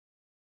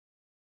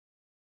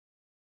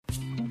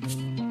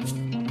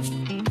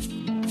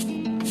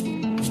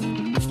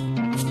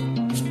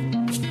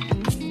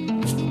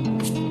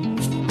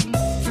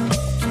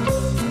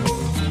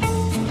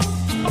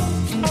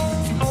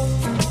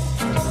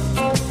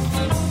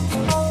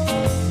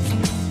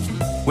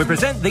We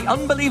present The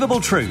Unbelievable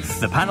Truth,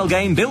 the panel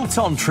game built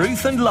on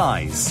truth and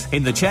lies.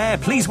 In the chair,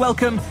 please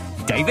welcome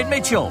David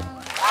Mitchell.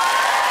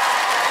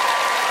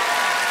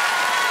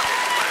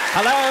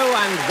 Hello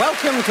and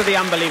welcome to The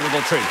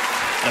Unbelievable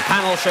Truth, the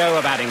panel show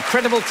about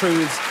incredible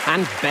truths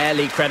and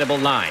barely credible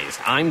lies.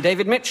 I'm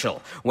David Mitchell.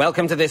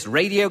 Welcome to this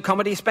radio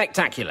comedy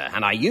spectacular,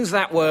 and I use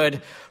that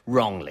word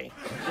wrongly.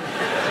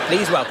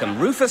 Please welcome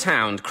Rufus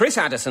Hound, Chris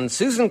Addison,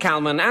 Susan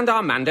Calman and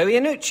Armando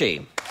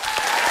Iannucci.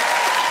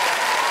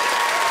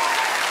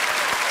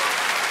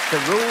 The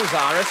rules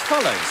are as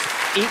follows.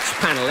 Each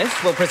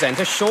panellist will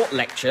present a short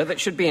lecture that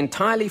should be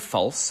entirely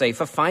false, save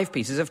for 5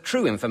 pieces of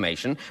true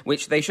information,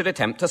 which they should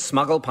attempt to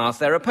smuggle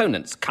past their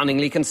opponents,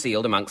 cunningly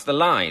concealed amongst the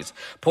lies.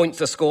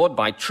 Points are scored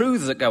by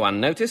truths that go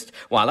unnoticed,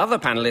 while other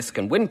panellists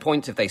can win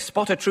points if they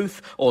spot a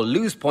truth or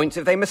lose points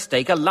if they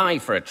mistake a lie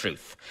for a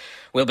truth.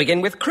 We'll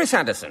begin with Chris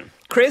Addison.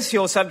 Chris,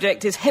 your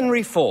subject is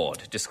Henry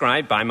Ford,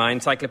 described by my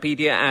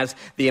encyclopedia as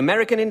the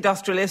American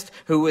industrialist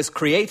who was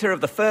creator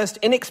of the first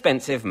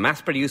inexpensive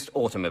mass-produced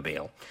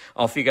automobile.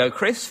 Off you go,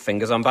 Chris.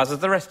 Fingers on buzzers,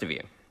 the rest of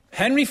you.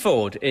 Henry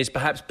Ford is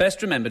perhaps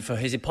best remembered for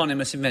his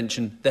eponymous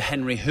invention, the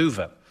Henry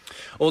Hoover.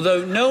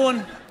 Although no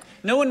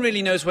one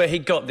really knows where he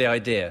got the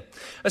idea.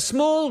 A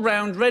small,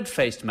 round,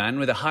 red-faced man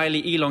with a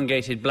highly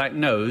elongated black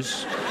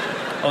nose,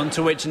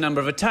 onto which a number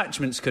of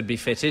attachments could be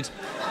fitted,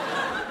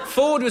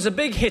 Ford was a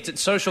big hit at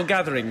social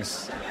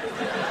gatherings,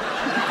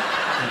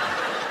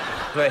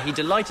 where he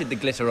delighted the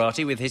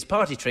glitterati with his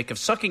party trick of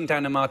sucking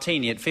down a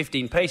martini at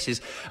 15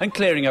 paces and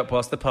clearing up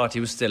whilst the party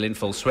was still in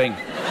full swing.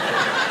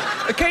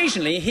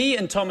 Occasionally, he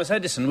and Thomas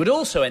Edison would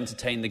also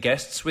entertain the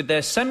guests with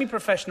their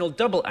semi-professional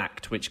double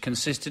act, which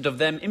consisted of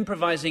them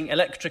improvising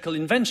electrical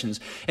inventions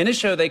in a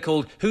show they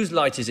called Whose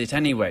Light Is It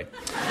Anyway?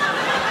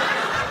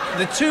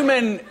 The two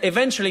men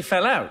eventually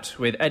fell out,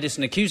 with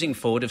Edison accusing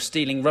Ford of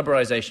stealing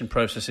rubberization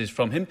processes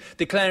from him,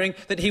 declaring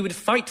that he would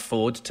fight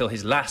Ford till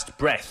his last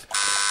breath.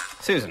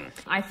 Susan.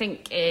 I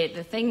think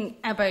the thing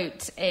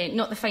about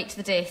not the fight to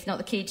the death, not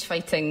the cage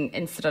fighting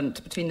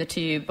incident between the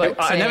two, but...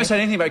 I never said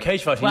anything about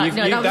cage fighting.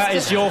 Well, that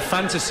is your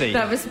fantasy.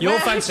 That was your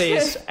fantasy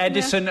is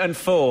Edison and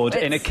Ford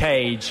in a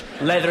cage,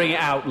 leathering it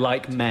out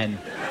like men.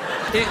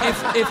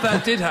 If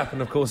that did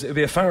happen, of course, it would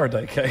be a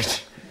Faraday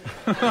cage.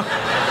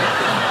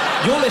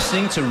 You're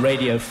listening to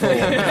Radio 4. I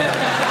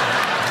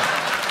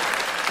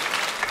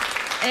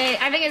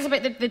think it's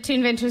about the two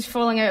inventors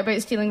falling out about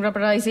stealing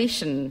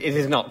rubberization. It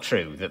is not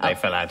true that they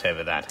fell out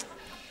over that.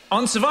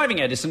 On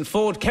surviving Edison,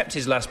 Ford kept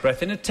his last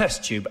breath in a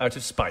test tube out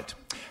of spite.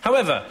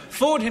 However,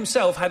 Ford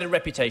himself had a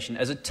reputation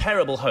as a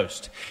terrible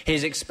host.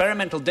 His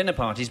experimental dinner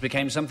parties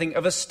became something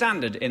of a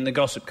standard in the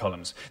gossip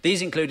columns.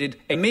 These included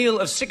a meal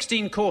of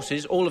 16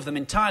 courses, all of them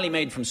entirely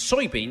made from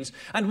soybeans,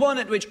 and one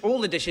at which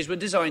all the dishes were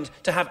designed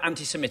to have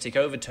anti-Semitic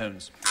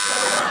overtones.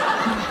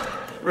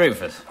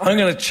 Rufus. I'm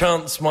going to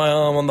chance my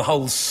arm on the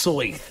whole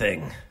soy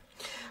thing.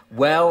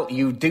 Well,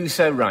 you do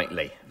so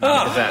rightly,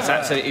 because that's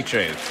absolutely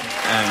true.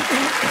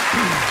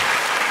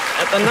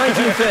 At the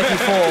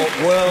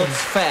 1934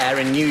 World's Fair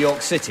in New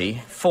York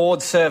City,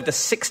 Ford served a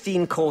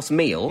 16-course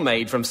meal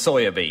made from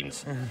soya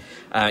beans.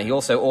 He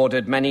also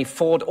ordered many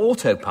Ford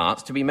auto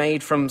parts to be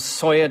made from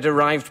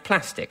soya-derived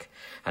plastic,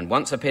 and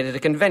once appeared at a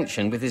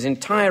convention with his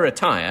entire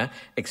attire,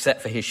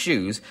 except for his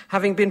shoes,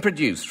 having been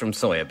produced from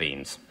soya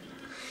beans.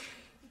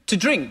 To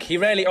drink, he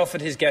rarely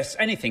offered his guests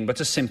anything but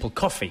a simple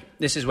coffee.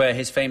 This is where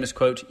his famous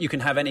quote, "You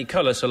can have any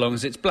colour so long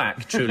as it's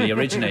black," truly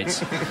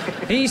originates.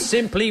 He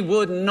simply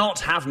would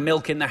not have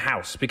milk in the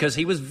house because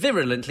he was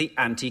virulently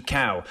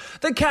anti-cow.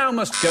 The cow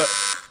must go...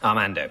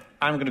 Armando.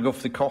 I'm going to go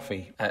for the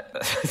coffee.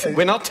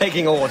 We're not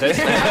taking orders.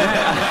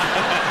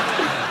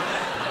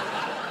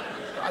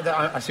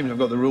 I seem to have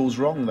got the rules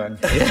wrong, then.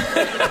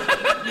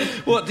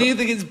 What, do you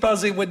think it's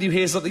buzzing when you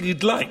hear something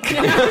you'd like?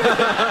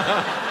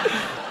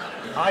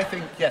 I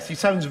think, yes, he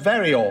sounds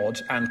very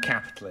odd and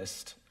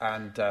capitalist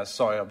and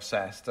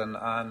soy-obsessed, and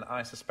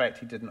I suspect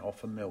he didn't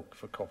offer milk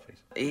for coffees.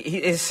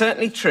 It is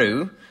certainly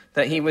true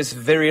that he was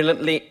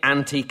virulently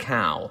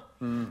anti-cow.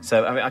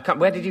 So, I mean,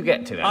 where did you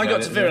get to? I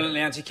got to virulently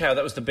anti-cow.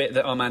 That was the bit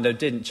that Armando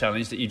didn't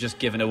challenge, that you've just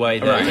given away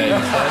there, right. James.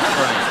 Right.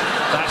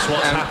 That's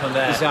what's happened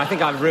there. So I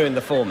think I've ruined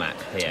the format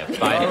here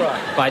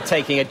by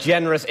taking a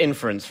generous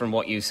inference from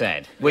what you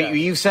said. Were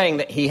you saying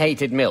that he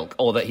hated milk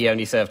or that he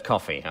only served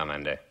coffee,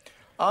 Armando?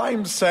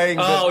 I'm saying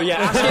that... Oh, yeah.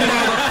 Asking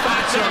now the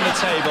facts are on the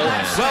table.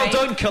 Yes. Well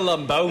done,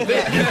 Columbo.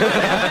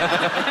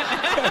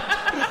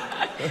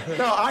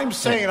 No, I'm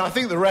saying, and I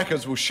think the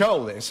records will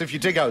show this, if you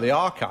dig out the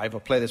archive or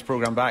play this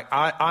programme back,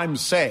 I'm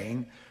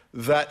saying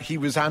that he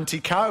was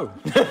anti-cow.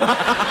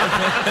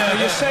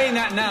 You're saying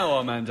that now,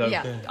 Armando.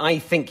 Yeah. I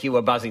think you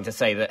were buzzing to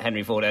say that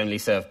Henry Ford only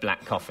served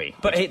black coffee.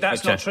 But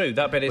that's not true.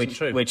 That bit isn't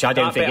true. Which I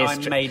don't think is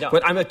true. Made up.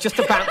 But I'm just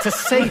about to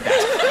say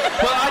that.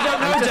 Well, I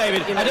don't know,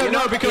 David. I don't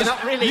know, because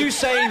really... you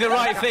saying the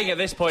right thing at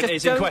this point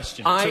is in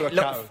question.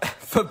 Look,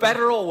 for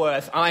better or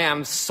worse, I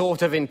am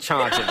sort of in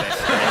charge of this.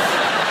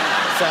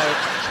 So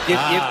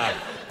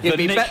you'd the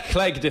be Nick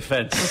Clegg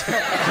defence.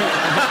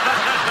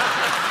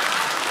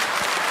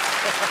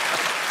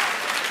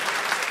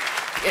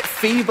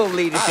 feeble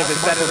leadership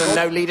is better than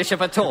no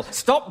leadership at all.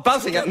 Stop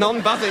buzzing at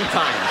non-buzzing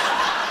times.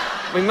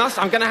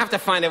 I'm going to have to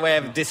find a way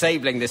of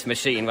disabling this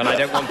machine when I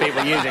don't want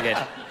people using it.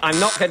 I'm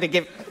not going to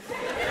give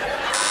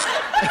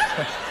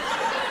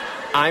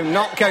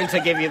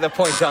you the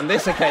point on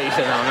this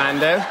occasion,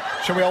 Armando.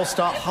 Shall we all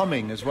start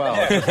humming as well?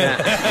 Yeah.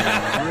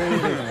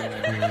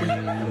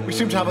 We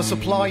seem to have a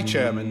supply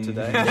chairman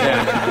today.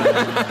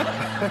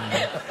 Yeah.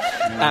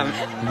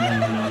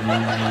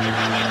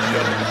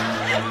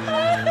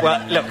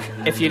 Well, look,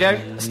 if you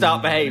don't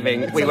start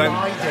behaving, we won't...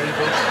 Lie, David.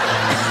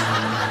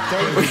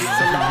 David, it's a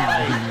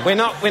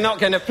lie. We're not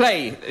going to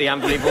play The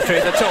Unbelievable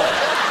Truth at all.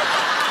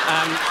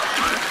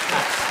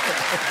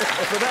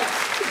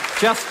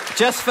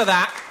 Just for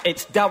that,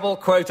 it's double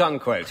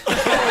quote-unquote.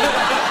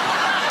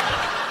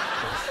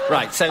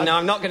 Right, so now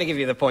I'm not going to give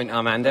you the point,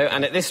 Armando,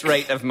 and at this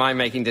rate of my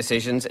making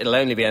decisions, it'll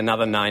only be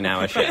another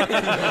 9-hour show.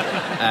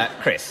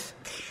 Chris.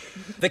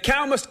 The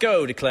cow must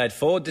go, declared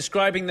Ford,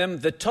 describing them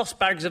the toss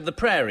bags of the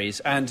prairies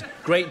and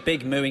great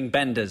big mooing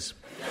benders.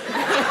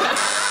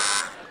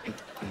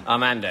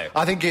 Armando.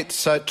 I think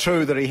it's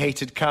true that he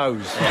hated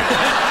cows.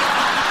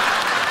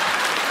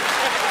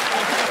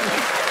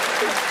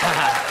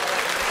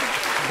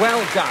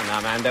 Well done,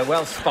 Armando.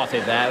 Well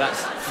spotted there.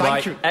 That's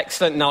Thank you.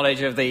 Excellent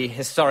knowledge of the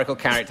historical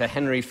character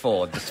Henry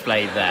Ford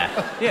displayed there.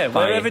 Yeah,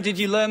 wherever did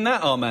you learn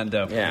that,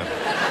 Armando? Yeah.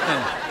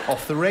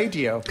 Off the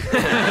radio.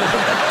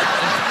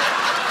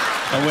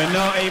 And we're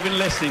not even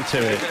listening to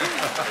it.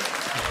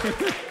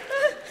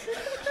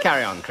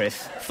 Carry on,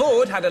 Chris.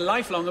 Ford had a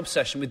lifelong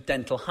obsession with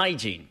dental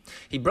hygiene.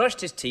 He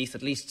brushed his teeth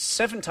at least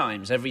 7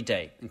 times every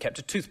day and kept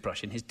a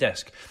toothbrush in his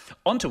desk,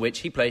 onto which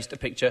he placed a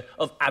picture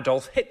of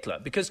Adolf Hitler,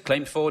 because,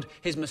 claimed Ford,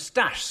 his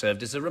moustache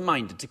served as a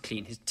reminder to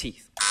clean his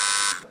teeth.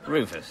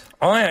 Rufus.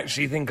 I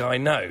actually think I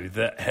know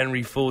that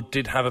Henry Ford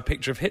did have a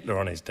picture of Hitler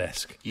on his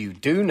desk. You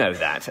do know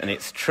that, and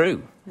it's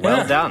true.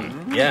 Well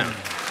done. Yeah.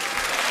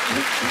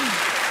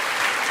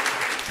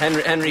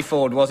 Henry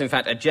Ford was, in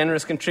fact, a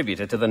generous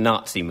contributor to the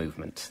Nazi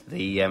movement.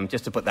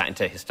 Just to put that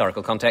into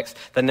historical context,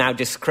 the now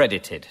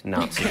discredited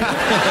Nazi movement.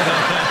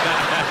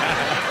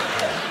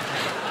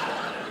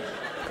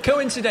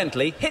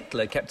 Coincidentally,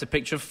 Hitler kept a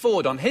picture of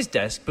Ford on his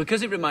desk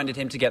because it reminded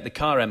him to get the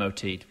car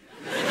MOT'd.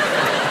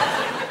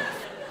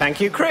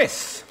 Thank you,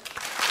 Chris.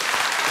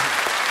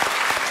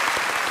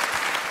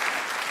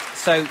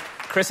 So,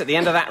 Chris, at the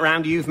end of that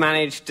round, you've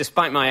managed,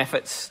 despite my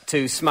efforts,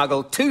 to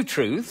smuggle 2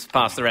 truths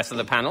past the rest of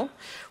the panel,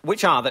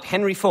 which are that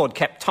Henry Ford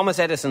kept Thomas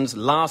Edison's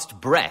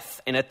last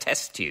breath in a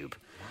test tube.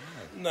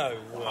 No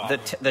way.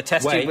 The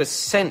test tube was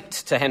sent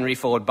to Henry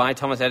Ford by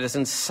Thomas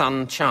Edison's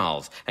son,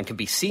 Charles, and can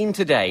be seen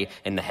today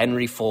in the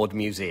Henry Ford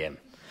Museum.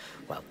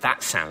 Well,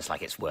 that sounds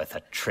like it's worth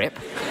a trip.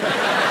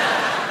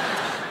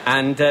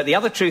 And the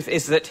other truth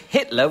is that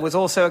Hitler was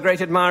also a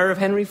great admirer of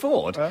Henry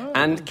Ford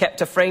and kept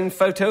a framed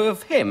photo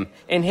of him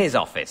in his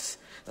office.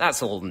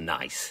 That's all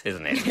nice,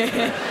 isn't it?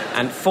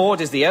 And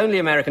Ford is the only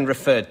American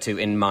referred to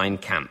in Mein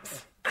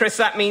Kampf. Chris,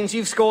 that means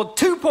you've scored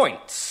 2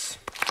 points.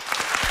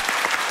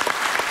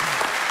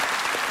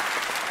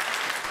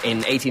 In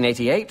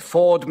 1888,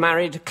 Ford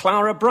married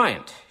Clara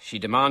Bryant. She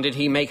demanded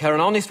he make her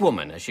an honest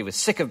woman, as she was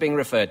sick of being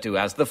referred to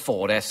as the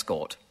Ford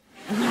escort.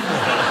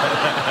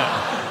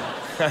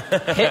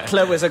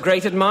 Hitler was a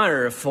great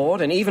admirer of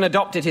Ford and even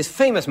adopted his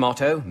famous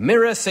motto,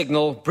 mirror,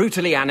 signal,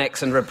 brutally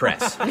annex and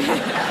repress.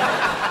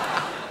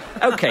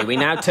 OK, we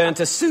now turn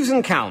to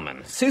Susan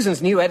Calman.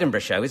 Susan's new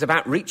Edinburgh show is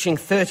about reaching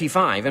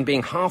 35 and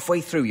being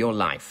halfway through your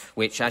life,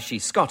 which, as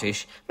she's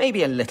Scottish, may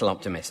be a little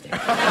optimistic.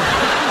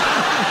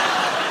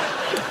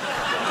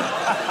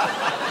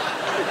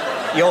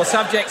 Your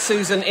subject,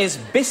 Susan, is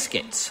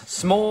biscuits.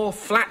 Small,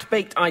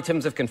 flat-baked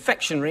items of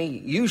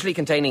confectionery, usually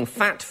containing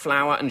fat,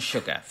 flour and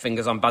sugar.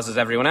 Fingers on buzzers,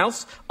 everyone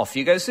else. Off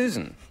you go,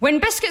 Susan. When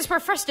biscuits were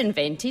first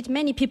invented,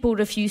 many people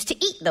refused to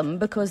eat them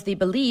because they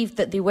believed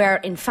that they were,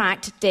 in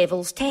fact,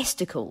 devil's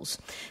testicles.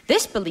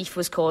 This belief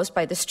was caused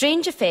by the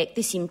strange effect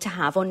they seemed to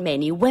have on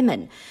many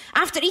women.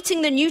 After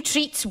eating the new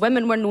treats,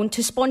 women were known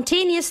to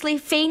spontaneously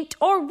faint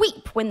or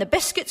weep when the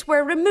biscuits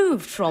were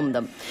removed from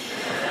them.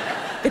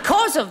 The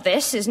cause of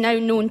this is now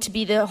known to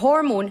be the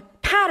hormone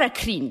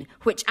paracrine,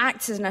 which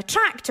acts as an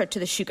attractor to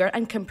the sugar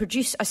and can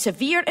produce a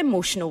severe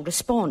emotional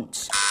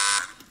response.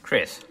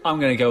 Chris? I'm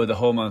going to go with the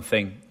hormone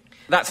thing.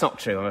 That's not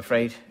true, I'm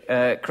afraid.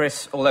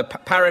 Chris, although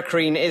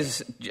paracrine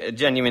is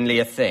genuinely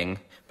a thing,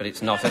 but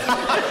it's not a...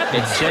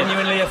 It's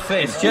genuinely a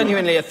thing? It's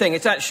genuinely a thing.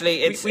 It's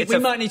actually... We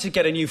might need to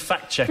get a new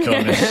fact checker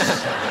on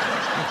this.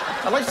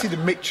 I'd like to see the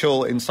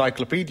Mitchell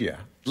Encyclopedia.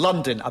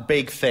 London, a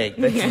big thing.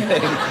 Big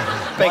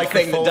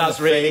thing that does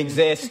really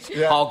exist.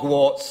 Yeah.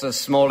 Hogwarts, a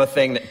smaller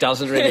thing that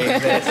doesn't really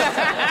exist.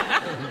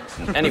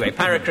 Anyway,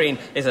 paracrine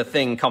is a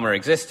thing,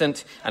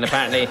 existent, and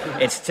apparently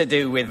it's to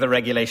do with the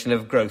regulation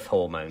of growth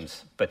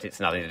hormones, but it's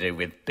nothing to do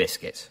with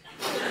biscuits.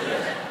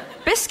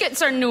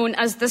 Biscuits are known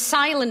as the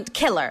silent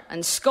killer,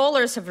 and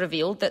scholars have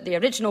revealed that the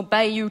original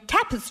Bayeux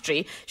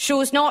tapestry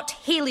shows not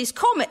Halley's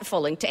Comet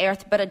falling to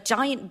Earth, but a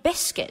giant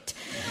biscuit.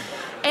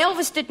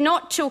 Elvis did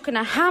not choke on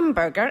a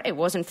hamburger. It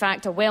was, in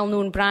fact, a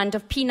well-known brand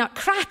of peanut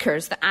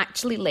crackers that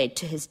actually led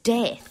to his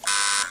death.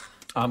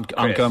 I'm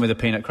going with a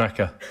peanut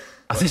cracker.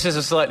 This is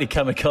a slightly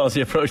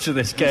kamikaze approach to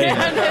this game.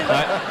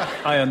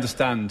 I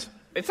understand.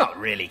 It's not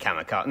really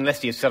kamikaze,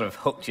 unless you've sort of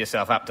hooked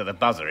yourself up to the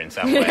buzzer in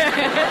some way.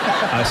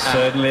 I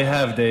certainly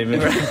have,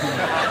 David.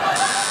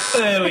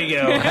 There we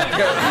go.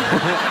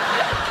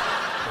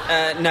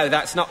 No,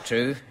 that's not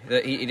true.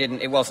 He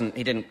didn't... It wasn't...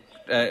 He didn't...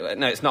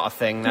 no, it's not a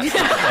thing. That's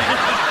not a thing.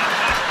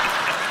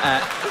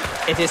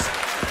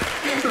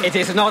 It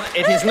is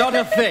not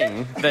a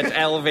thing that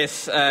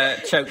Elvis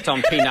choked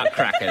on peanut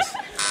crackers.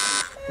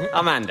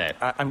 Armando.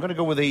 I'm going to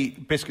go with the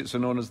biscuits are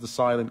known as the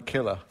silent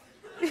killer.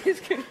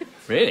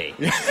 Really?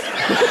 No.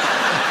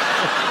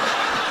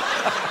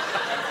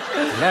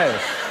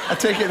 I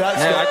take it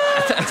that's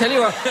I tell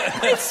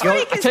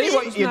you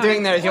what you're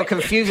doing there is you're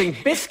confusing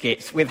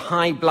biscuits with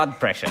high blood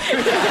pressure.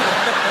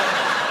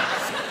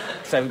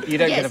 So you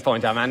don't get a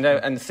point, Armando.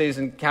 And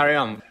Susan, carry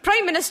on.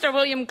 Prime Minister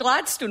William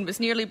Gladstone was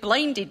nearly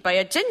blinded by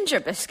a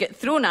ginger biscuit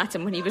thrown at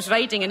him when he was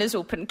riding in his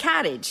open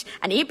carriage.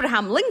 And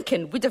Abraham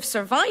Lincoln would have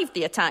survived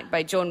the attack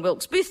by John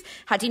Wilkes Booth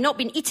had he not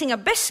been eating a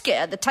biscuit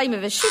at the time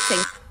of his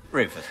shooting.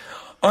 Rufus.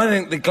 I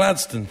think the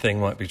Gladstone thing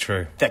might be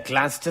true. The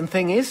Gladstone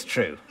thing is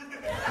true.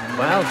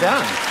 Well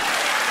done.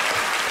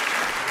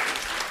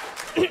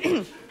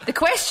 The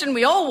question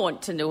we all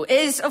want to know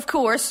is, of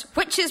course,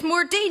 which is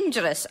more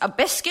dangerous, a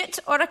biscuit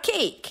or a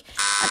cake?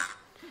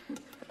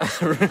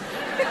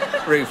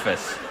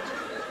 Rufus.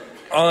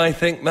 I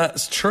think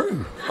that's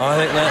true. I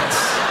think that's...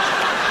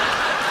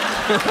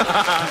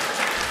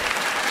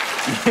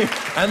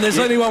 And there's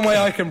only one way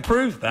I can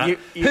prove that.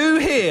 Who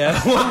here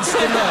wants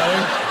to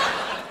know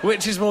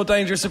which is more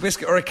dangerous, a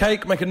biscuit or a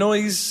cake? Make a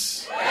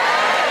noise.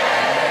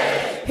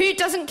 Who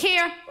doesn't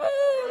care?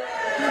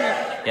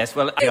 Yes,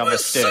 well, it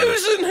was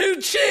Susan who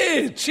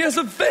cheered. She has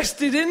a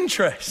vested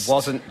interest.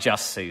 Wasn't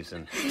just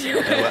Susan.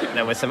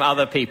 There were some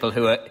other people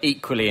who were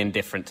equally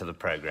indifferent to the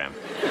programme.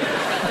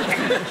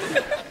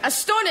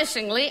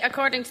 Astonishingly,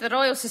 according to the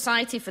Royal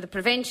Society for the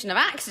Prevention of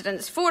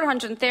Accidents,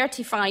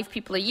 435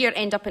 people a year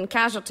end up in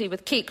casualty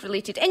with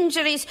cake-related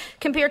injuries,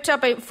 compared to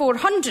about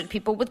 400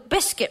 people with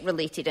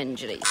biscuit-related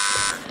injuries.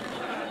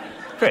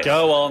 Chris.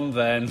 Go on,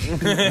 then.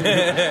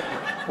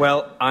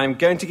 Well, I'm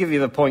going to give you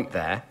the point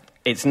there.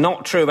 It's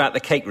not true about the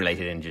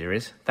cake-related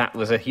injuries. That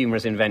was a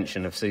humorous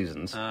invention of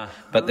Susan's.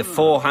 But the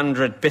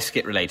 400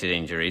 biscuit-related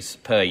injuries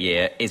per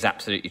year is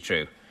absolutely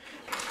true.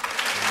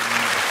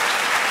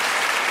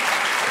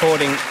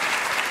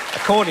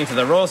 According to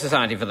the Royal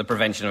Society for the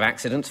Prevention of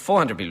Accidents,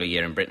 400 people a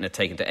year in Britain are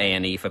taken to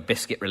A&E for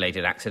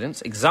biscuit-related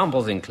accidents.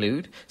 Examples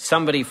include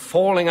somebody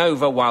falling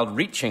over while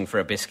reaching for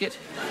a biscuit,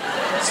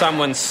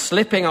 someone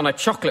slipping on a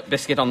chocolate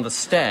biscuit on the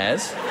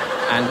stairs,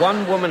 and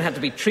one woman had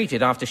to be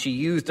treated after she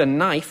used a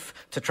knife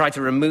to try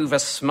to remove a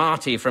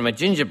Smartie from a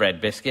gingerbread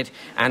biscuit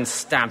and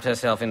stabbed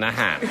herself in the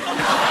hand.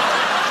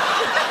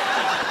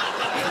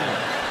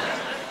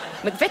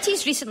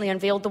 McVitie's recently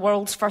unveiled the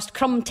world's first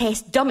crumb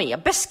test dummy, a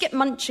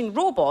biscuit-munching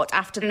robot,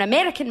 after an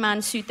American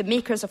man sued the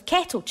makers of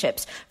kettle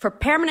chips for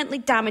permanently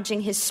damaging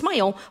his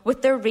smile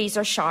with their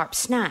razor-sharp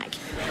snack.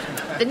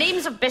 The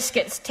names of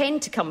biscuits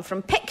tend to come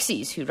from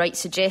pixies, who write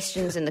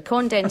suggestions in the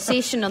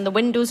condensation on the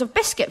windows of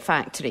biscuit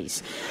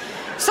factories.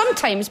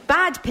 Sometimes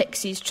bad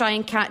pixies try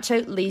and catch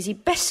out lazy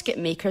biscuit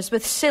makers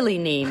with silly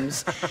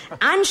names.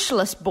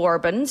 Anschluss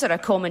bourbons are a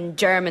common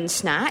German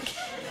snack.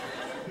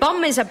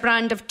 Bum is a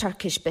brand of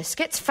Turkish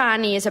biscuits.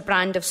 Fanny is a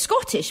brand of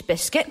Scottish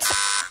biscuits.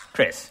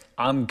 Chris.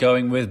 I'm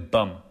going with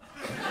bum.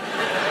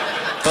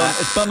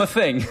 Is bum a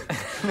thing?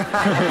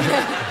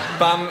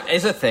 Bum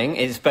is a thing.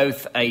 It's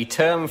both a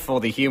term for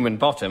the human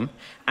bottom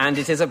and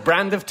it is a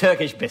brand of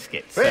Turkish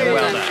biscuits. So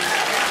well done.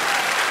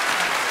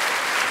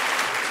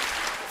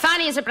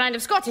 Fanny is a brand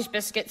of Scottish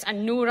biscuits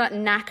and Nora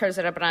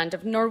Knackers are a brand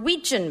of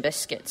Norwegian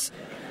biscuits.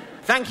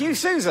 Thank you,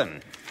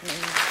 Susan.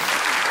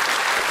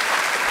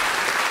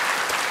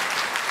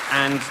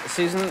 And,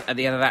 Susan, at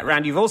the end of that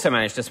round, you've also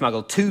managed to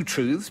smuggle 2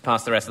 truths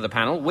past the rest of the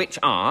panel, which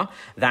are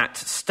that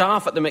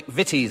staff at the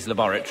McVitie's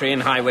laboratory in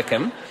High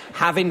Wycombe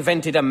have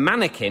invented a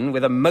mannequin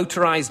with a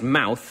motorised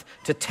mouth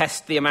to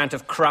test the amount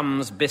of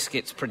crumbs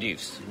biscuits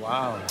produce.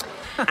 Wow.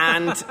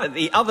 And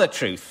the other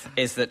truth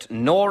is that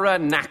Nora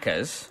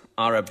Knackers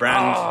are a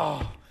brand...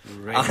 Oh,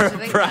 are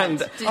a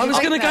brand... I was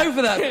going to go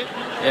for that.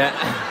 Yeah.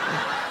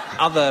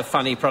 Other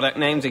funny product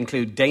names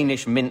include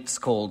Danish mints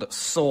called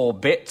Sore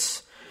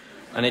Bits,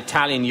 an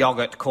Italian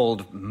yoghurt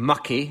called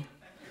Mucky,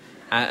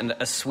 and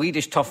a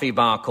Swedish toffee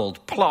bar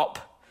called Plop,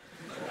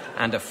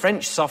 and a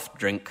French soft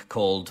drink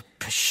called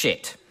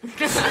Pshit.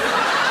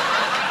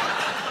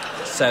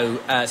 So,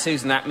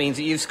 Susan, that means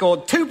that you've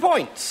scored 2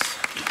 points.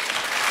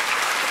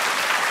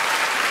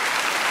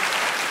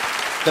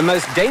 The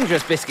most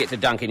dangerous biscuit to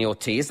dunk in your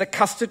tea is the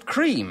custard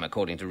cream,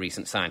 according to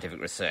recent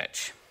scientific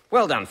research.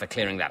 Well done for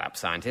clearing that up,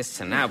 scientists.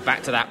 And now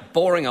back to that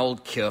boring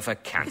old cure for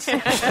cancer.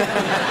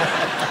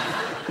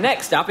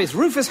 Next up is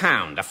Rufus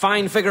Hound, a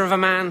fine figure of a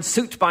man,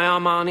 suit by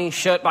Armani,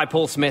 shirt by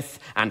Paul Smith,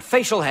 and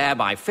facial hair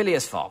by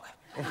Phileas Fogg.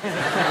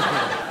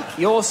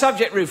 Your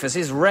subject, Rufus,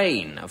 is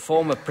rain, a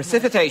form of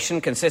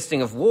precipitation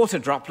consisting of water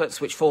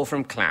droplets which fall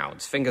from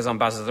clouds. Fingers on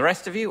buzzers, the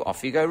rest of you.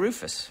 Off you go,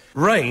 Rufus.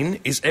 Rain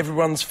is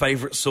everyone's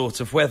favourite sort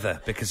of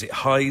weather because it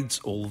hides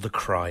all the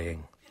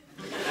crying.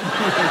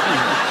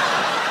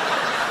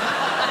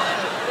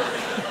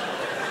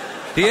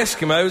 The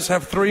Eskimos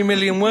have 3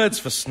 million words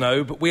for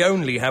snow, but we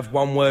only have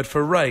one word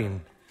for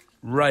rain.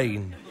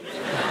 Rain.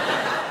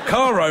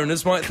 Car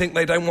owners might think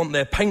they don't want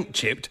their paint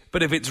chipped,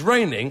 but if it's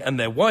raining and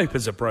their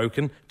wipers are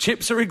broken,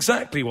 chips are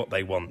exactly what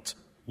they want.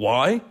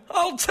 Why?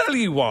 I'll tell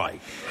you why.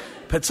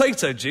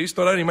 Potato juice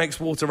not only makes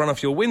water run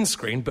off your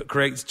windscreen, but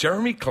creates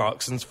Jeremy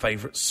Clarkson's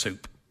favourite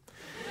soup.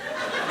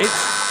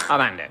 It's...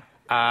 Armando.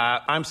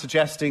 I'm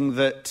suggesting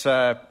that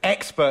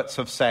experts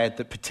have said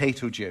that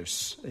potato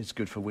juice is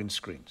good for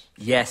windscreens.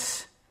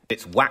 Yes,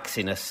 its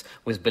waxiness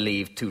was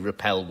believed to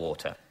repel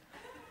water.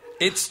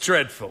 It's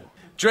dreadful.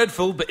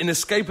 Dreadful, but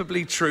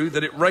inescapably true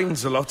that it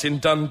rains a lot in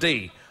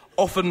Dundee,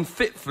 often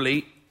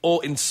fitfully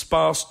or in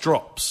sparse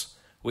drops,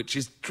 which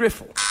is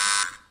driffle.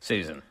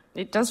 Susan.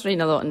 It does rain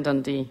a lot in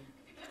Dundee.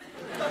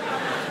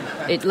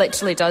 It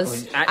literally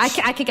does. Well,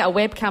 I could get a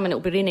webcam and it'll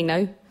be raining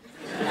now.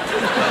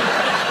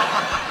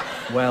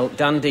 Well,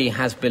 Dundee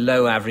has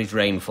below average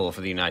rainfall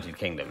for the United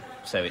Kingdom,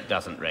 so it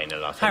doesn't rain a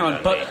lot. Hang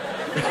on, Dundee.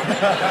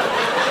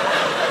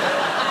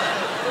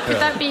 Could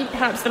that be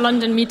perhaps the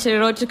London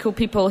meteorological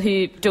people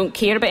who don't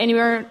care about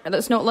anywhere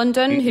that's not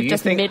London, who've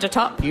just made it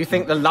up? You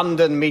think the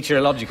London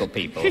meteorological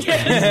people,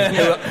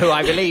 who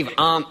I believe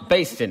aren't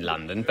based in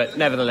London, but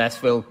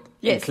nevertheless will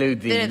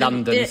include the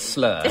London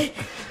slur,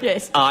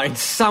 yes, are in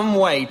some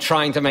way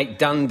trying to make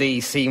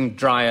Dundee seem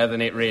drier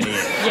than it really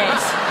is?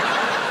 Yes.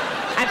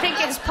 I think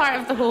it's part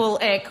of the whole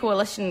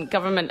coalition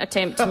government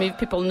attempt to move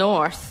people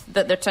north,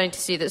 that they're trying to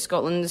say that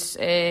Scotland's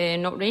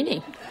not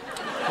rainy.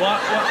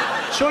 What?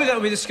 Surely that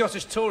would be the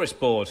Scottish Tourist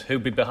Board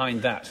who'd be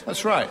behind that.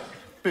 That's right.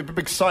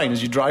 Big sign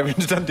as you drive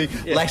into Dundee.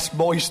 Yeah. Less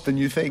moist than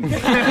you think.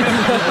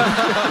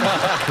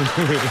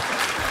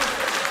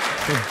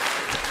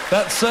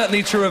 That's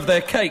certainly true of their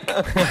cake.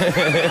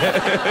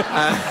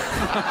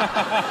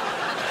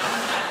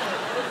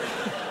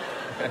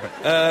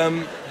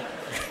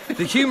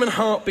 The human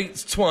heart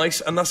beats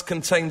twice and thus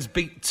contains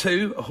beat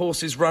 2. A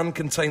horse's run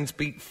contains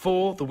beat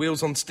 4. The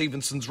wheels on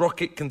Stephenson's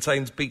rocket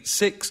contains beat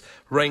 6.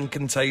 Rain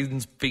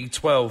contains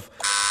B12.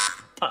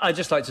 I'd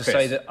just like to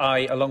say that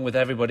I, along with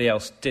everybody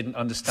else, didn't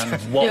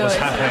understand what was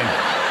happening.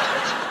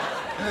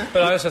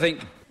 But I also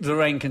think the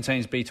rain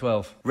contains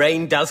B12.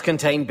 Rain does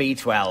contain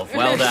B12.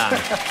 Well done.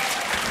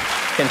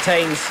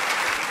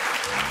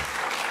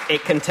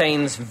 It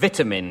contains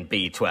vitamin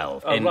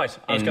B12. Oh, right.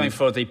 I was going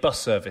for the bus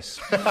service.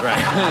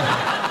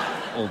 Right.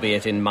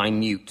 Albeit in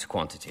minute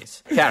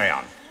quantities. Carry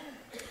on.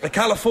 A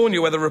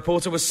California weather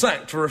reporter was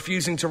sacked for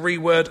refusing to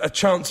reword a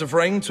chance of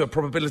rain to a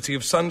probability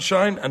of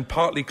sunshine and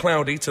partly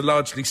cloudy to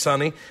largely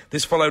sunny.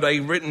 This followed a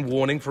written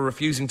warning for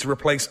refusing to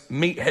replace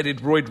meat-headed,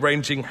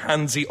 roid-ranging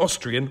Hansi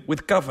Austrian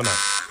with governor.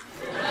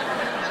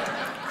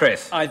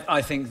 Chris.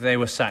 I think they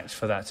were sacked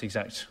for that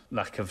exact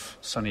lack of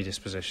sunny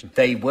disposition.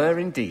 They were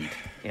indeed,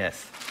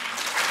 yes.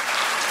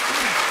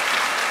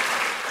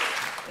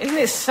 Isn't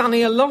it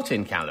sunny a lot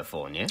in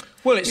California?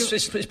 Well,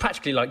 it's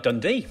practically like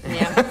Dundee.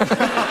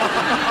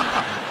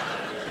 Yeah.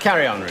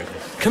 Carry on,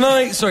 Rufus. Can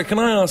I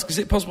ask, is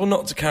it possible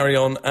not to carry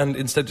on and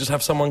instead just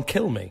have someone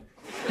kill me?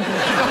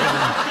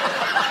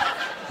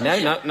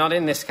 No, not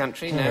in this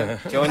country, no.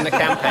 Join the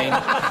campaign.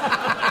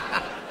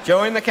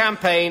 Join the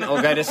campaign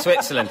or go to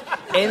Switzerland.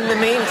 In the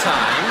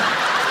meantime...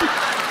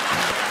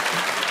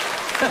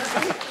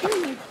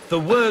 The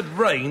word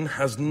rain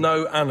has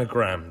no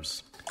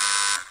anagrams.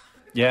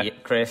 Yeah.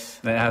 Chris.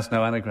 It has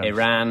no anagrams.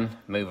 Iran,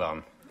 move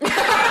on.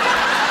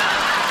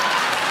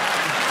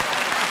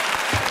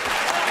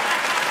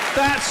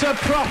 That's a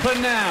proper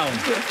noun.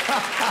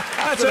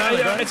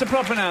 It's a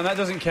proper noun. That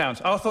doesn't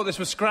count. I thought this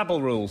was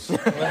Scrabble rules.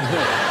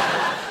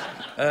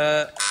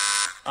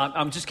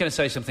 I'm just going to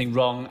say something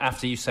wrong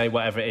after you say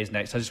whatever it is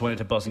next. I just wanted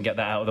to buzz and get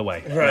that out of the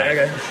way.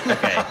 Right.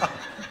 Okay.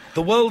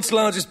 The world's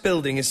largest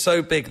building is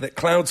so big that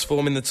clouds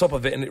form in the top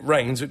of it and it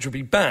rains, which would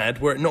be bad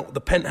were it not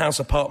the penthouse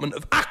apartment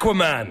of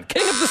Aquaman,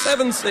 King of the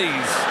Seven Seas.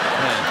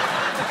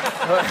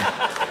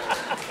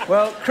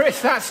 Well,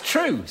 Chris, that's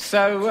true.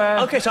 So,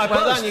 OK, so I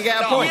well buzzed. done, you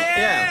get a point.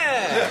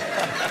 Yeah!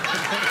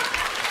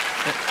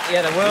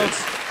 Yeah, the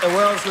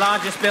world's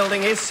largest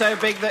building is so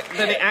big that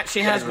it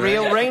actually has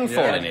real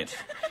rainfall in it.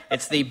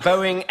 It's the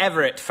Boeing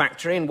Everett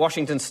factory in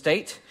Washington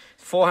State,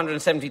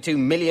 472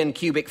 million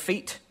cubic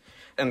feet.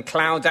 And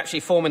clouds actually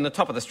form in the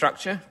top of the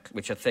structure,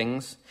 which are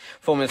things,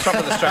 form in the top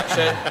of the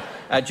structure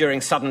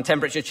during sudden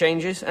temperature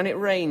changes, and it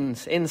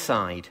rains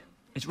inside.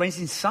 It rains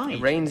inside?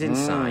 It rains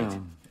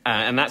inside.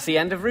 And that's the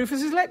end of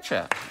Rufus's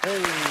lecture.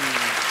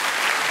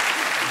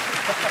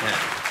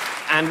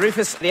 And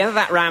Rufus, at the end of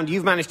that round,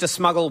 you've managed to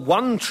smuggle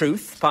one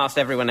truth past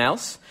everyone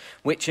else,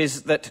 which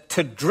is that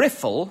to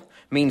driffle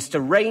means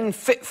to rain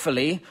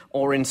fitfully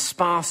or in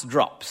sparse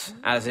drops,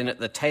 as in at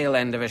the tail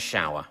end of a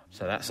shower.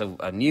 So that's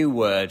a new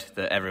word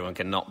that everyone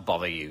can not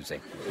bother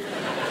using.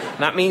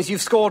 That means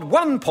you've scored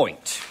 1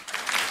 point.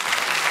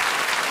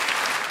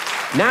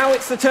 Now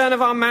it's the turn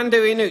of Armando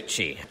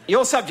Iannucci.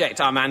 Your subject,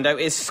 Armando,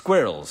 is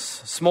squirrels.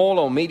 Small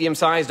or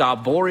medium-sized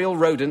arboreal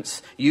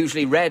rodents,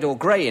 usually red or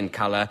grey in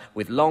colour,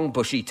 with long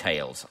bushy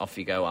tails. Off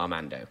you go,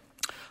 Armando.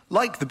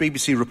 Like the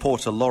BBC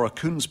reporter Laura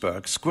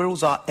Koonsberg,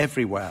 squirrels are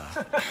everywhere.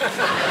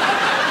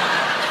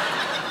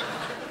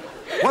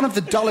 One of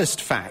the dullest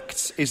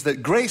facts is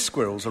that grey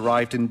squirrels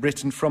arrived in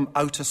Britain from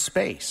outer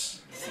space,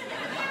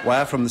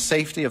 where, from the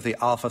safety of the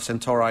Alpha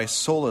Centauri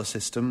solar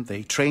system,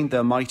 they trained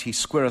their mighty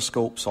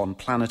squiroscopes on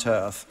planet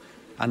Earth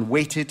and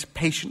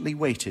patiently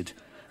waited,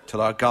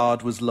 till our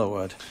guard was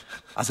lowered,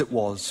 as it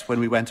was when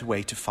we went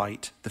away to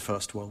fight the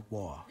First World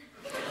War.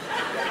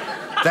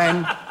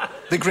 Then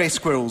the grey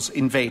squirrels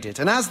invaded,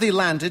 and as they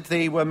landed,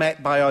 they were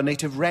met by our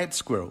native red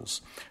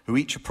squirrels, who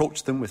each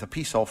approached them with a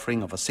peace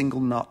offering of a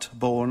single nut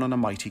borne on a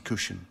mighty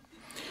cushion.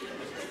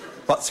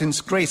 But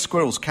since grey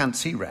squirrels can't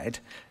see red,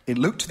 it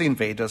looked to the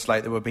invaders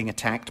like they were being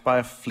attacked by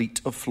a fleet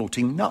of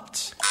floating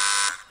nuts.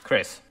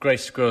 Chris. Grey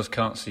squirrels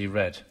can't see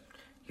red.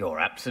 You're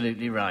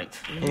absolutely right.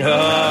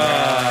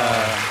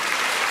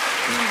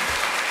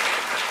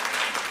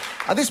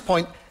 At this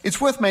point, it's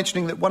worth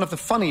mentioning that one of the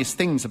funniest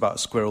things about a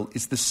squirrel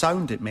is the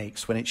sound it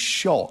makes when it's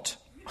shot.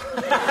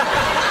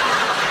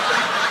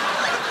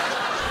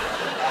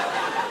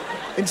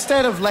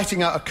 Instead of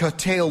letting out a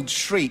curtailed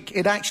shriek,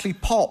 it actually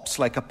pops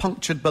like a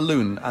punctured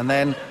balloon and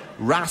then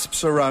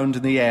rasps around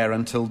in the air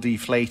until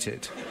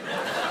deflated.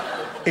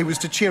 It was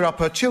to cheer up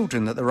her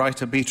children that the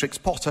writer Beatrix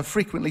Potter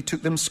frequently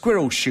took them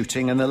squirrel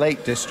shooting in the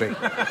Lake District.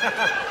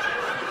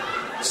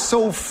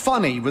 So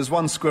funny was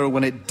one squirrel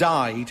when it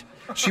died,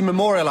 she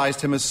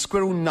memorialised him as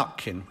Squirrel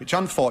Nutkin, which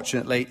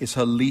unfortunately is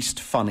her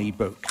least funny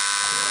book.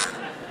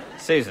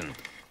 Susan.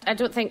 I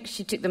don't think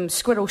she took them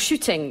squirrel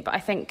shooting, but I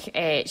think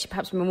she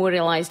perhaps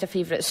memorialised a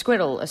favourite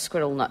squirrel as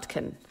Squirrel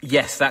Nutkin.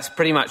 Yes, that's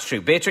pretty much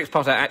true. Beatrix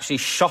Potter actually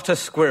shot a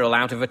squirrel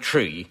out of a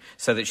tree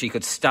so that she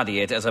could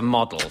study it as a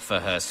model for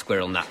her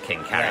Squirrel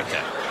Nutkin character.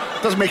 Yeah.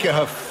 Doesn't make it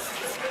her...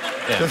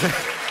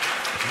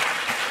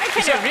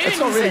 It's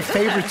not really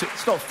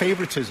it's not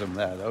favouritism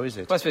there, though, is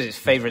it? Well, I suppose it's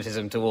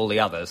favouritism to all the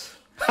others.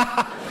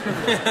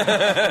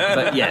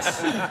 But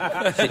yes,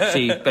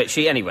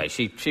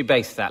 she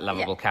based that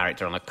lovable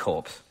character on a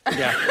corpse.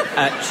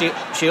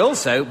 Yeah. She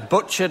also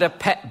butchered a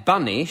pet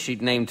bunny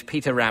she'd named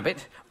Peter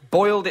Rabbit,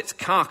 boiled its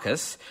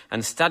carcass,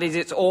 and studied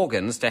its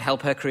organs to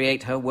help her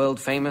create her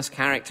world-famous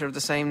character of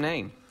the same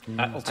name.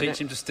 That'll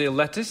teach him to steal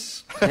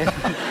lettuce.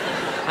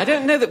 I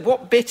don't know that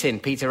what bit in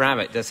Peter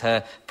Rabbit does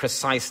her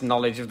precise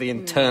knowledge of the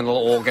internal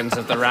organs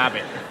of the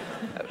rabbit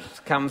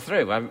come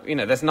through.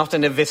 There's not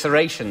an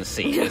evisceration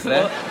scene, is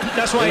there? Well,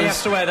 that's why he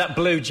has to wear that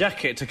blue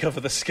jacket to cover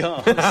the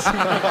scars.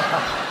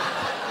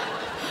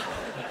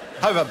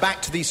 However,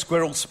 back to the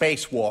squirrel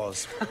space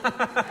wars.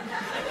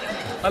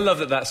 I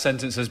love that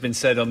sentence has been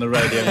said on the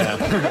radio now.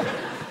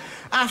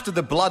 After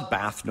the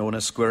bloodbath known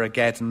as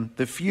Squirrageddon,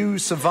 the few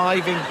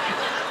surviving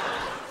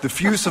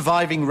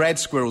red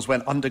squirrels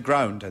went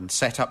underground and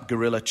set up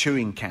guerrilla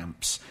chewing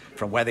camps,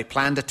 from where they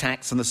planned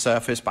attacks on the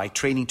surface by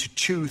training to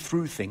chew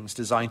through things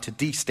designed to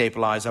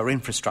destabilise our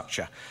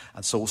infrastructure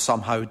and so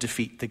somehow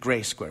defeat the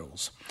grey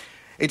squirrels.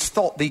 It's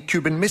thought the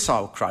Cuban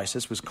Missile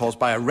Crisis was caused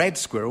by a red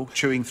squirrel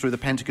chewing through the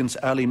Pentagon's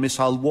early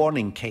missile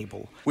warning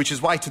cable, which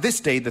is why to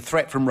this day the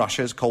threat from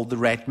Russia is called the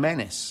Red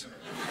Menace.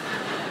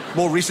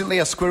 More recently,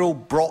 a squirrel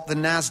brought the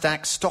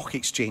Nasdaq Stock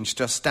Exchange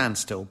to a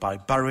standstill by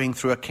burrowing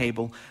through a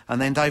cable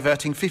and then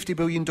diverting $50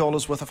 billion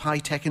worth of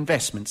high-tech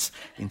investments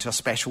into a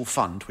special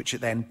fund, which it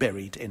then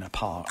buried in a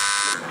park.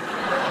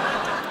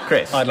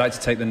 Chris? I'd like to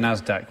take the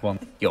Nasdaq one.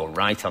 You're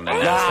right on the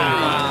Nasdaq.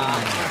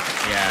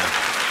 Yeah.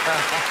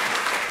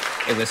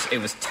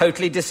 It was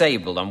totally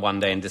disabled on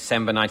one day in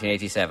December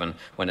 1987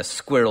 when a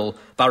squirrel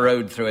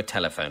burrowed through a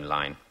telephone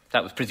line.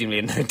 That was presumably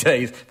in those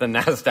days the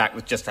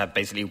Nasdaq just had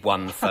basically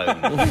one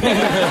phone.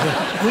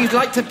 We'd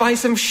like to buy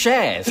some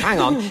shares. Hang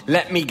on,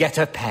 let me get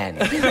a pen.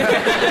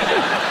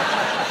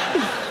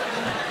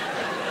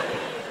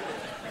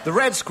 The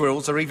red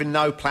squirrels are even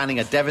now planning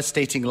a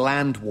devastating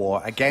land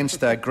war against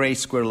their grey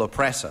squirrel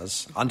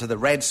oppressors under the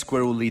red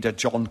squirrel leader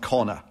John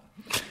Connor.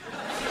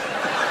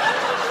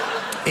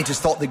 It is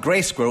thought the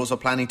grey squirrels are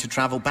planning to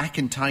travel back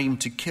in time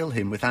to kill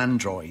him with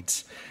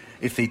androids.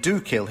 If they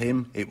do kill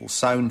him, it will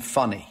sound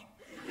funny.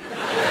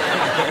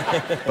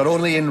 But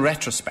only in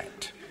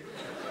retrospect.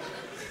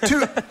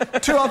 Two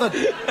other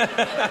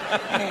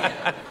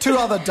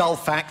dull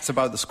facts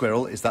about the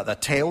squirrel is that their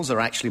tails are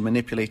actually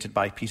manipulated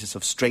by pieces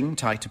of string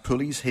tied to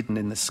pulleys hidden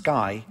in the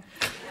sky,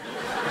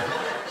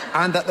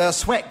 and that their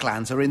sweat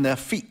glands are in their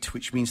feet,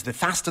 which means the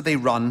faster they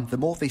run, the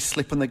more they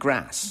slip on the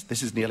grass.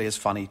 This is nearly as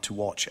funny to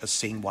watch as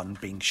seeing one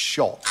being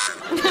shot.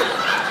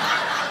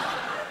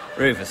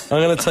 Rufus.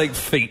 I'm going to take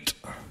feet.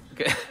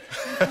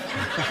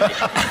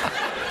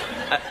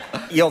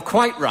 You're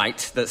quite right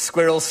that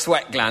squirrels'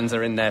 sweat glands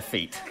are in their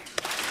feet.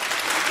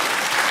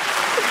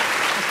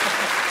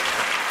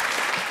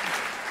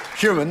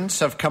 Humans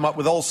have come up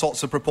with all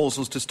sorts of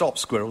proposals to stop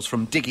squirrels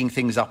from digging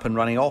things up and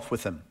running off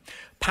with them.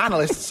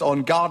 Panellists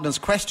on Gardener's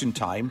Question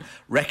Time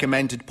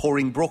recommended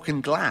pouring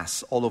broken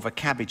glass all over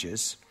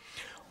cabbages.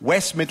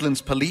 West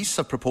Midlands Police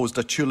have proposed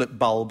a tulip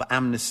bulb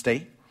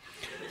amnesty.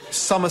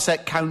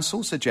 Somerset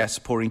Council suggests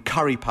pouring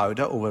curry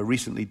powder over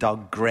recently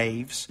dug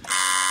graves.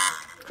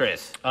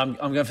 Chris. I'm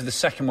going for the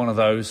second one of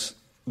those,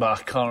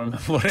 but I can't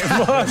remember what it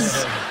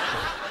was.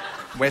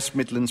 West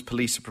Midlands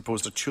Police have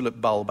proposed a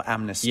tulip bulb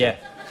amnesty. Yeah.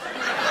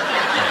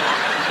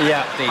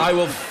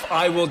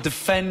 I will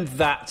defend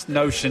that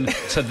notion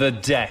to the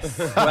death.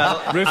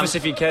 Well, Rufus,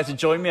 if you care to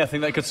join me, I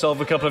think that could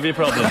solve a couple of your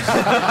problems.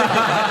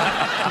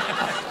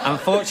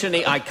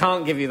 Unfortunately, I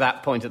can't give you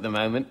that point at the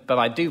moment, but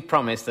I do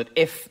promise that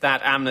if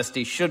that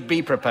amnesty should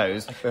be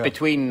proposed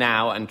between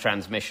now and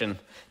transmission,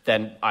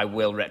 then I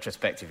will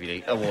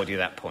retrospectively award you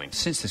that point.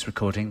 Since this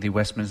recording, the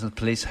West Midlands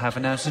Police have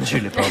announced a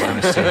tulip bulb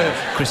amnesty.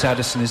 Chris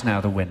Addison is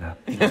now the winner.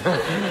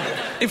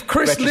 If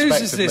Chris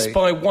loses this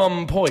by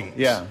 1 point,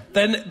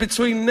 then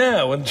between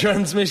now and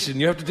transmission,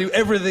 you have to do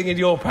everything in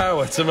your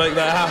power to make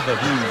that happen.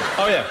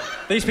 Oh, yeah.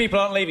 These people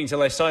aren't leaving till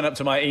they sign up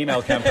to my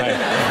email campaign.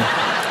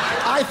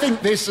 I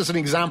think this is an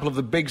example of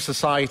the big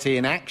society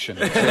in action.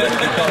 If we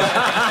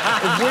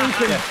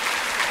can...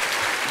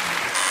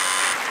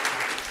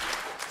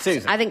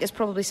 Susan. I think it's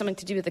probably something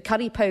to do with the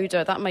curry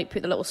powder. That might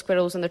put the little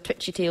squirrels and their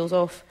twitchy tails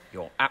off.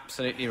 You're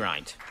absolutely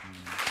right.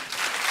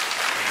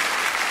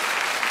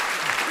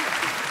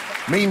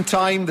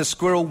 Meantime, the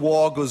squirrel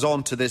war goes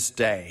on to this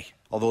day.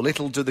 Although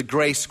little do the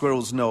grey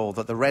squirrels know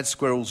that the red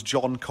squirrel's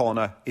John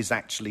Connor is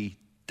actually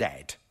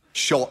dead.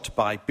 Shot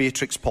by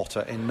Beatrix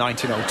Potter in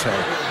 1902.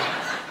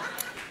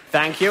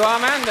 Thank you,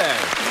 Armando.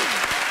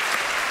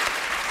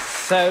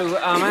 So,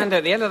 Armando,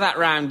 at the end of that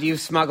round,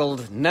 you've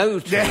smuggled no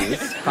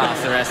truth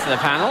past the rest of the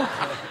panel,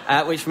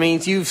 which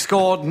means you've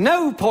scored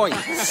no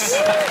points.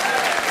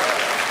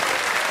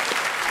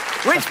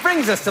 Which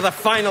brings us to the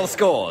final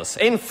scores.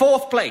 In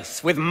fourth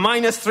place, with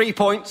 -3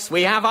 points,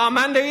 we have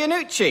Armando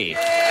Iannucci.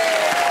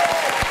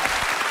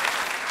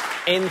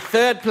 In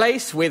third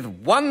place, with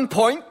 1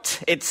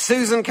 point, it's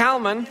Susan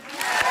Calman.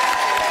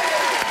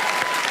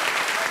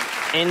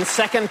 In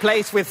second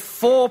place, with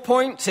 4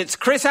 points, it's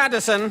Chris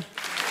Addison.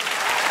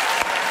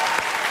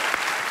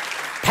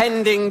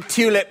 Pending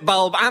tulip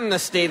bulb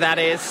amnesty, that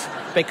is,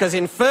 because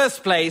in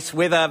first place,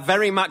 with a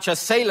very much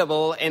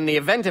assailable, in the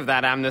event of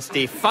that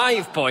amnesty,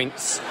 5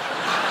 points,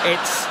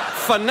 it's,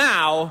 for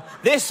now,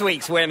 this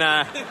week's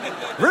winner,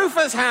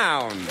 Rufus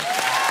Hound.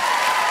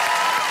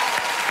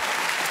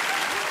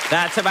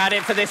 That's about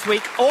it for this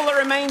week. All that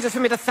remains is for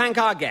me to thank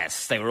our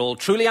guests. They were all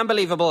truly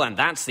unbelievable, and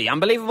that's the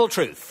unbelievable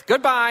truth.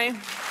 Goodbye.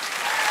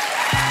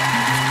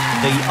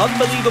 The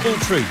Unbelievable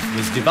Truth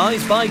was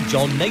devised by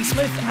John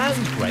Naismith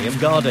and Graham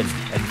Garden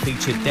and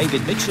featured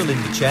David Mitchell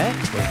in the chair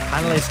with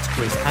panellists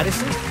Chris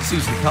Addison,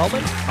 Susan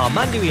Coleman,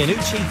 Armando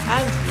Iannucci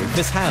and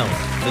Rufus Hound.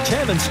 The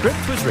chairman's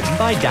script was written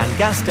by Dan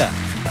Gaster.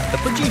 The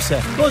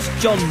producer was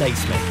John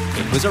Naismith.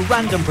 It was a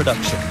random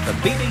production for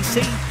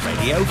BBC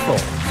Radio 4.